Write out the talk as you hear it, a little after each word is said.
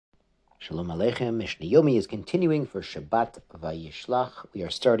Shalom Aleichem. Mishnah Yomi is continuing for Shabbat Vayishlach. We are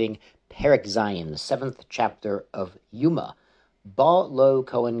starting Perek Zayin, the 7th chapter of Yoma. Ba lo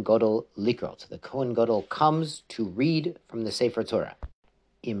Cohen Gadol likrot. The Cohen Gadol comes to read from the Sefer Torah.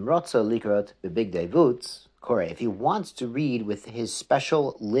 Im rotza likrot bebigdei vutz kore. If he wants to read with his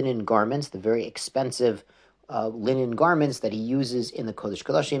special linen garments, the very expensive linen garments that he uses in the Kodesh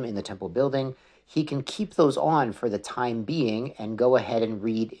Kodashim, in the temple building, he can keep those on for the time being and go ahead and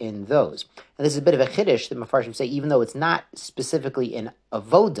read in those. And this is a bit of a chiddush that Mefarshim say, even though it's not specifically in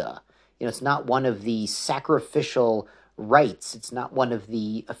avoda, it's not one of the sacrificial rites, it's not one of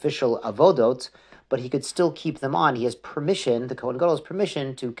the official avodot, but he could still keep them on. He has permission, the Cohen Gadol has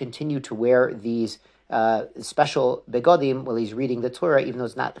permission to continue to wear these special begodim while he's reading the Torah, even though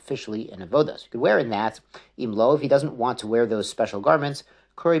it's not officially an avoda. So he could wear in that, imlo, if he doesn't want to wear those special garments,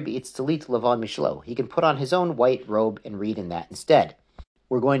 he can put on his own white robe and read in that instead.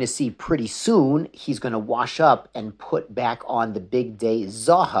 We're going to see pretty soon he's going to wash up and put back on the big day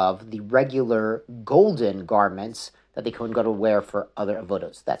zahav, the regular golden garments that the Kohen Gadol wear for other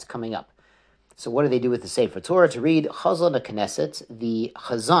avodos. That's coming up. So what do they do with the Sefer Torah? To read Chazan Knesset, the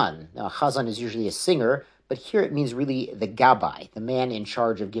Chazan. Now, Chazan is usually a singer, but here it means really the Gabbai, the man in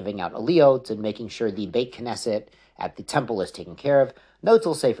charge of giving out aliyot and making sure the Beit Knesset at the temple is taken care of.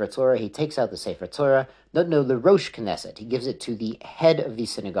 Notel Sefer Torah, he takes out the Sefer Torah. No, the Rosh Knesset, he gives it to the head of the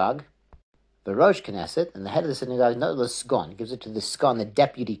synagogue. The Rosh Knesset, and the head of the synagogue, Notel the Sgon, he gives it to the Sgon, the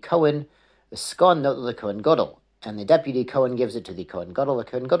deputy Cohen. The Sgon, Notel the Cohen Gadol, and the deputy Cohen gives it to the Cohen Gadol. The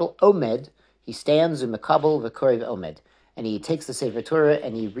Cohen Gadol, Omed, he stands, Umekabel, V'korei Omed, and he takes the Sefer Torah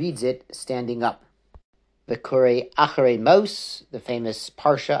and he reads it standing up. V'korei Acharei Mos, the famous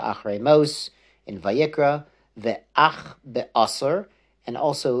Parsha Acharei Mos in Vayikra, Ve'ach Be'asar, and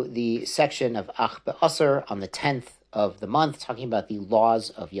also the section of Ach Be'asar on the 10th of the month, talking about the laws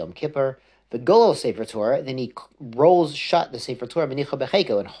of Yom Kippur. The Golol Sefer Torah, then he rolls shut the Sefer Torah, Benicha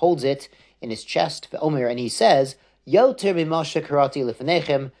Becheko, and holds it in his chest, Ve'omer, and he says, Yoter B'Moshe Karati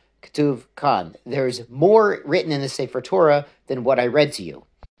Lefenechem Ketuv Kan. There's more written in the Sefer Torah than what I read to you.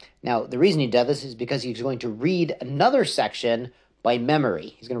 Now, the reason he does this is because he's going to read another section by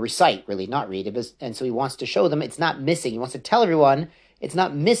memory. He's going to recite, really, not read it, and so he wants to show them it's not missing. He wants to tell everyone it's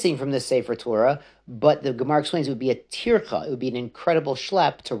not missing from the Sefer Torah, but the Gemara explains it would be a tircha, it would be an incredible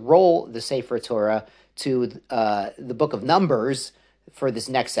schlep to roll the Sefer Torah to the book of Numbers for this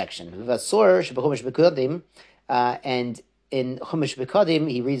next section. And in Chumash Bekadim,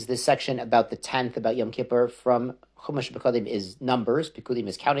 he reads this section about the 10th, about Yom Kippur, from Chumash Bekadim is Numbers, Bekudim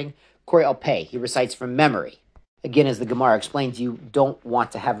is counting, Kore al Pei, he recites from memory. Again, as the Gemara explains, you don't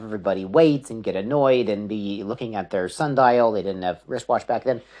want to have everybody wait and get annoyed and be looking at their sundial. They didn't have wristwatch back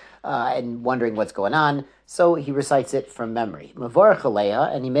then, and wondering what's going on. So he recites it from memory. Mavarach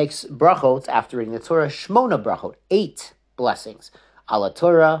Aleha, and he makes brachot after reading the Torah, Shmona brachot, 8 blessings. Ala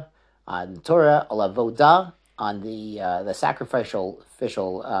Torah, on the Torah, ala Vodah, on the sacrificial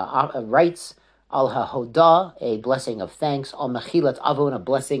rites, al HaHodah, a blessing of thanks, al Mechilat Avon, a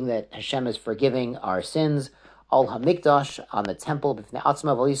blessing that Hashem is forgiving our sins, al HaMikdash, on the temple, b'fnei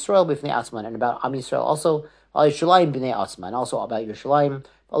Atzma, al Yisrael b'fnei Atzma, and about Am Yisrael also, al Yishalayim b'fnei Atzma, and also about Yerushalayim,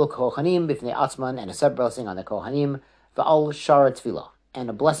 al Kohanim b'fnei Atzma, and a separate blessing on the Kohanim, v'al Shara Tefillah, and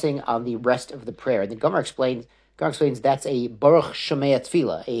a blessing on the rest of the prayer. And the Gemara explains that's a Baruch Shomei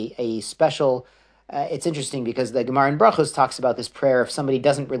Tefillah, a special. It's interesting because the Gemara in Brachos talks about this prayer. If somebody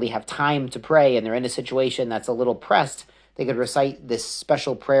doesn't really have time to pray and they're in a situation that's a little pressed, they could recite this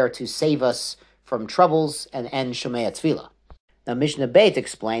special prayer to save us from troubles and end Shomei Tefillah. Now Mishnah Beit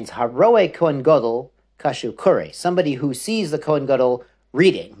explains, Haroe Cohen Gadol Kashu Kure, somebody who sees the Cohen Gadol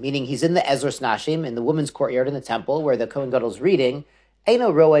reading, meaning he's in the Ezros Nashim, in the women's courtyard in the temple where the Cohen Gadol is reading,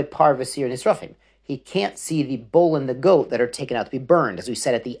 Eino Roe Par Vasir Nisrafim. He can't see the bull and the goat that are taken out to be burned, as we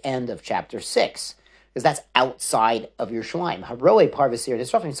said at the end of chapter 6. Because that's outside of Yerushalayim. Haroe Parvasir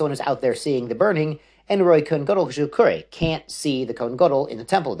Disrupting, someone who's out there seeing the burning, and Roy Kohen Gadol Kure can't see the Kohen Gadol in the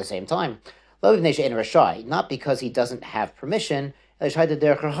temple at the same time. Not because he doesn't have permission,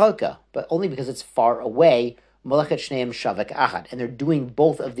 but only because it's far away. And they're doing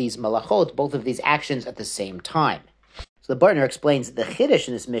both of these malachot, both of these actions at the same time. So the Bartner explains the chiddush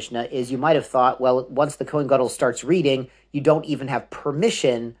in this Mishnah is you might have thought, well, once the Kohen Gadol starts reading, you don't even have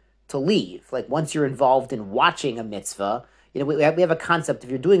permission to leave. Like once you're involved in watching a mitzvah, we have a concept, if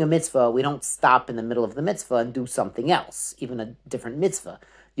you're doing a mitzvah, we don't stop in the middle of the mitzvah and do something else, even a different mitzvah.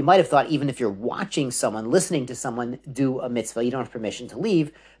 You might have thought even if you're watching someone, listening to someone do a mitzvah, you don't have permission to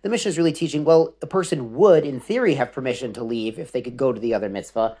leave. The Mishnah is really teaching, well, a person would, in theory, have permission to leave if they could go to the other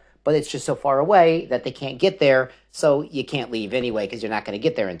mitzvah, but it's just so far away that they can't get there, so you can't leave anyway because you're not going to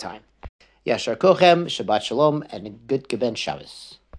get there in time. Yashar Kochem, Shabbat Shalom, and a good Geben Shabbos.